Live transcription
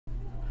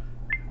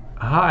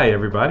Hi,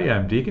 everybody.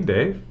 I'm Deacon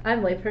Dave.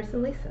 I'm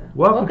layperson Lisa.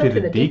 Welcome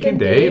to the Deacon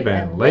Dave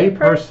and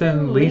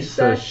Layperson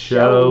Lisa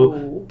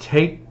show,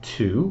 take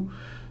 2,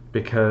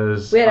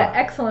 because we had an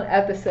excellent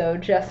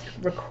episode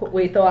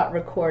we thought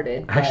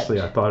recorded.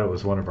 Actually, I thought it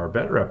was one of our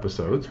better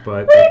episodes,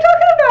 but what are you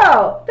talking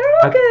about? They're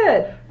all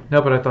good.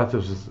 No, but I thought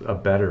this was a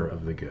better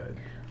of the good.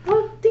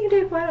 Well, Deacon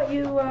Dave, why don't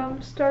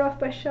you start off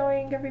by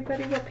showing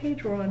everybody what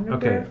page we're on?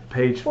 Okay,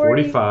 page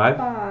 45,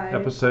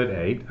 episode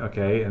 8.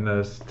 Okay, and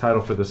the title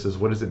for this is,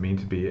 What Does It Mean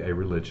to Be a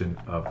Religion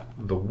of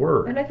the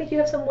Word? And I think you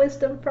have some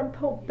wisdom from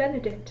Pope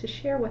Benedict to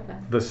share with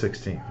us. The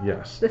 16th,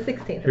 yes. The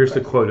 16th. Here's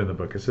the quote in the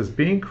book. It says,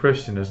 Being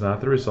Christian is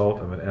not the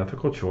result of an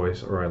ethical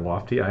choice or a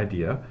lofty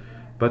idea,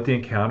 but the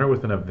encounter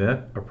with an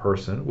event, a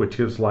person, which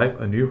gives life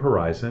a new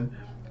horizon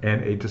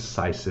and a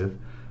decisive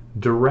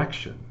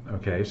direction.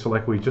 Okay, so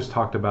like we just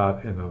talked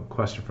about in the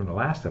question from the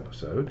last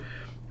episode,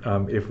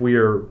 if we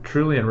are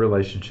truly in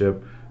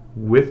relationship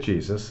with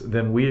Jesus,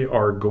 then we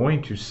are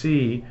going to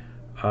see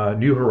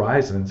new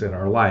horizons in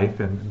our life,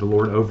 and the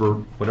Lord, over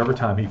whatever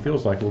time He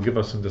feels like, will give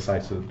us some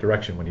decisive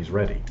direction when He's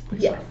ready.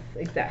 Yes,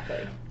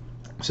 exactly.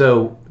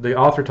 So the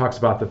author talks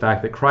about the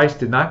fact that Christ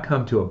did not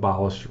come to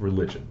abolish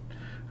religion.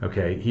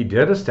 Okay, He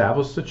did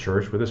establish the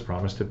church with His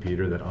promise to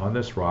Peter that on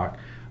this rock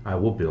I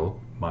will build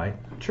my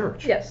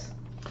church. Yes.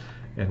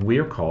 And we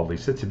are called,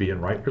 Lisa, to be in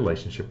right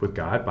relationship with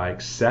God by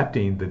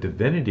accepting the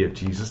divinity of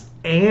Jesus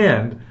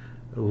and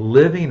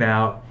living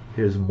out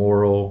His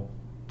moral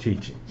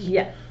teachings.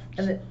 Yes.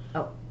 And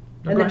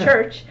the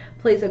church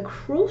plays a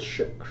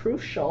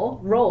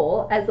crucial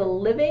role as a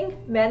living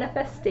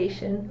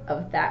manifestation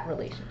of that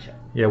relationship.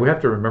 Yeah, we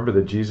have to remember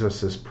that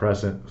Jesus is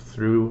present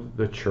through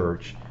the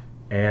church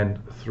and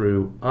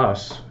through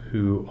us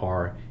who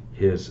are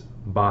His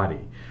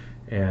body.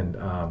 And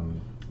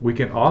we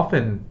can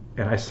often,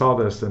 and I saw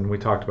this and we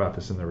talked about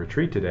this in the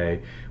retreat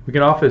today, we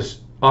can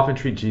often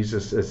treat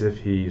Jesus as if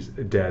He's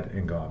dead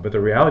and gone. But the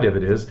reality of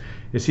it is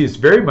He is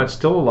very much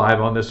still alive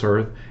on this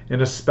earth,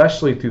 and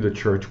especially through the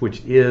church,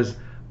 which is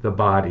the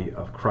body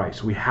of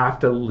Christ. We have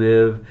to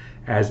live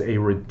as a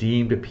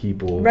redeemed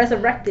people. As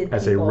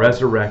a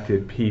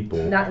resurrected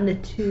people. Not in the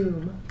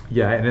tomb.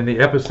 Yeah, and in the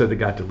episode that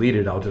got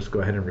deleted, I'll just go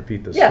ahead and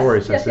repeat the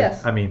story. So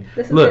yes. I mean,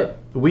 look,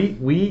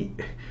 we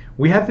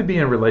have to be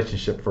in a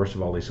relationship, first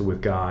of all, Lisa,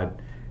 with God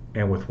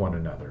and with one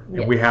another.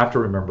 Yes. And we have to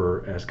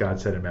remember, as God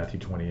said in Matthew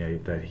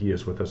 28, that He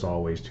is with us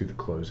always to the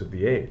close of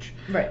the age.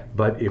 Right.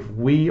 But if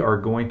we are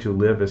going to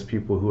live as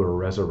people who are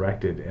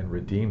resurrected and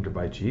redeemed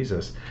by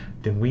Jesus,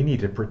 then we need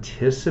to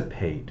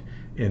participate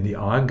in the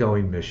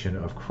ongoing mission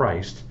of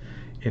Christ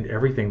in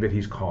everything that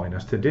He's calling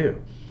us to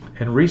do.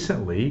 And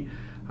recently,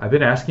 I've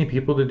been asking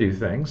people to do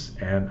things,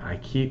 and I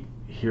keep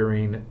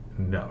hearing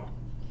no.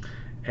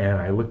 And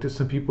I looked at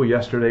some people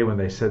yesterday when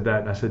they said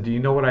that, and I said, do you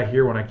know what I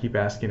hear when I keep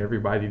asking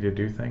everybody to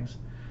do things?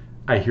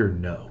 I hear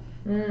no.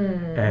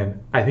 And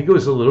I think it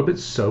was a little bit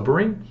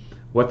sobering.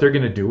 What they're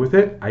going to do with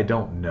it, I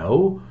don't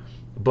know.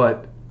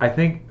 But I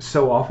think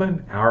so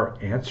often our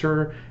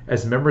answer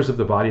as members of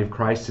the body of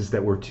Christ is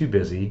that we're too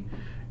busy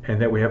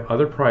and that we have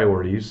other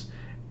priorities.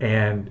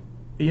 And,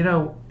 you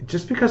know,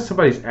 just because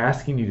somebody's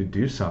asking you to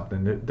do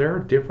something, there are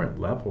different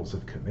levels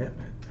of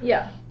commitment.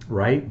 Yeah.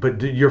 Right?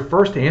 But your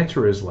first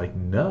answer is like,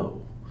 no.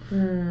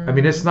 I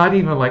mean, it's not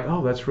even like,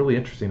 oh, that's really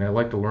interesting. I'd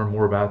like to learn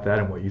more about that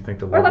and what you think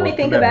the level Or let me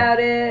think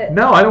about it.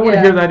 No, I don't want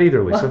to hear that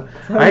either, Lisa.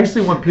 I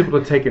actually want people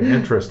to take an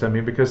interest. I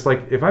mean, because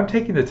like if I'm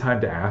taking the time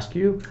to ask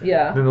you,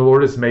 then the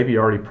Lord has maybe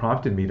already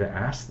prompted me to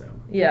ask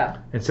them. Yeah.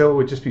 And so it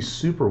would just be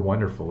super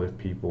wonderful if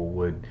people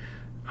would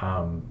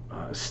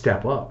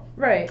step up.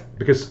 Right.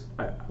 Because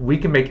we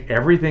can make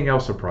everything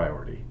else a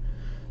priority,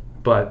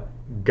 but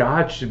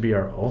God should be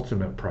our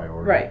ultimate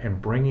priority, right,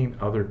 and bringing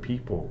other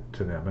people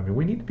to them. I mean,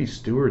 we need to be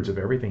stewards of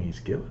everything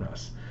He's given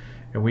us,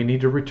 and we need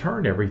to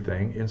return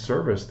everything in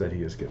service that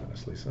He has given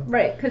us, Lisa.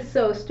 Right,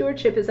 because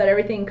stewardship is that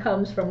everything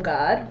comes from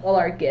God, all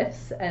our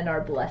gifts and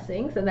our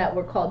blessings, and that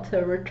we're called to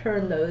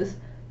return those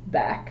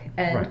back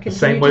and continue the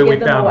same way to we give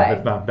them found away. them,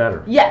 if not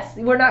better. Yes,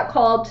 we're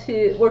called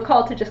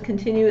to just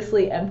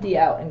continuously empty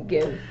out and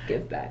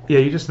give back. Yeah,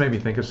 you just made me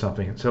think of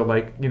something. So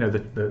like, you know,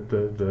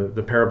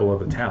 the parable of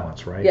the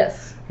talents, right?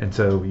 Yes. And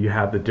so you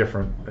have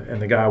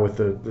and the guy with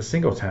the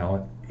single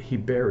talent, he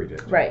buried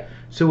it. Right.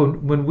 So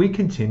when we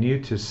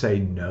continue to say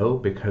no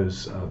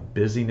because of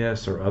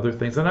busyness or other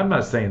things, and I'm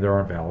not saying there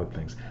aren't valid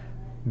things,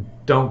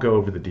 don't go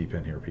over the deep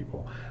end here,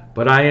 people.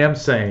 But I am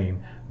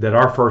saying that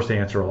our first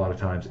answer a lot of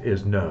times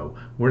is no.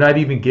 We're not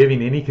even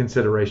giving any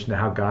consideration to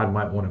how God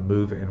might want to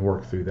move and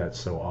work through that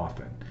so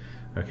often.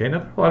 Okay, now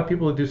there are a lot of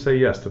people that do say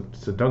yes,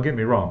 so don't get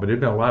me wrong, but there have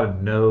been a lot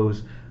of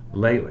no's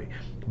lately.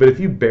 But if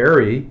you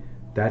bury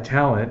that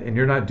talent and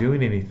you're not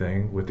doing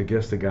anything with the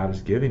gifts that God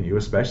has given you,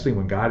 especially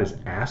when God is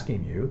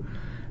asking you,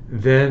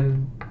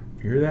 then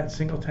you're that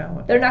single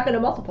talent. They're not going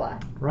to multiply.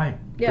 Right.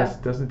 Yeah.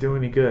 Doesn't do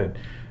any good.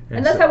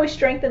 And that's how we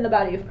strengthen the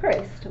body of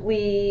Christ.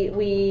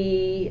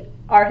 We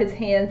are His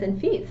hands and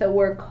feet. So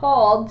we're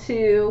called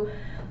to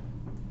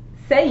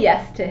say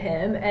yes to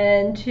Him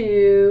and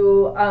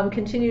to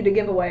continue to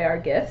give away our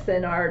gifts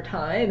and our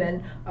time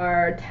and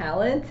our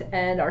talent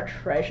and our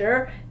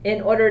treasure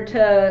in order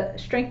to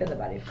strengthen the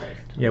body of Christ.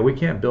 Yeah, we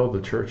can't build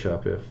the church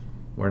up if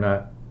we're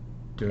not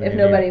doing If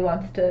nobody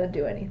wants to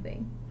do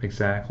anything.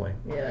 Exactly.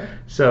 Yeah.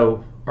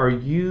 So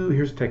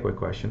here's a takeaway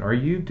question. Are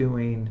you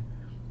doing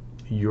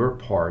your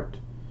part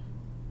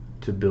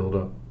to build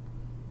up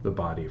the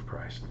body of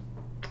Christ?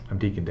 I'm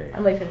Deacon Dave.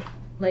 I'm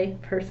lay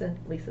person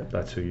Lisa.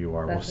 That's who you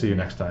are. That's We'll see you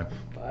next time.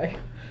 Bye.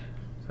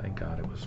 Thank God it was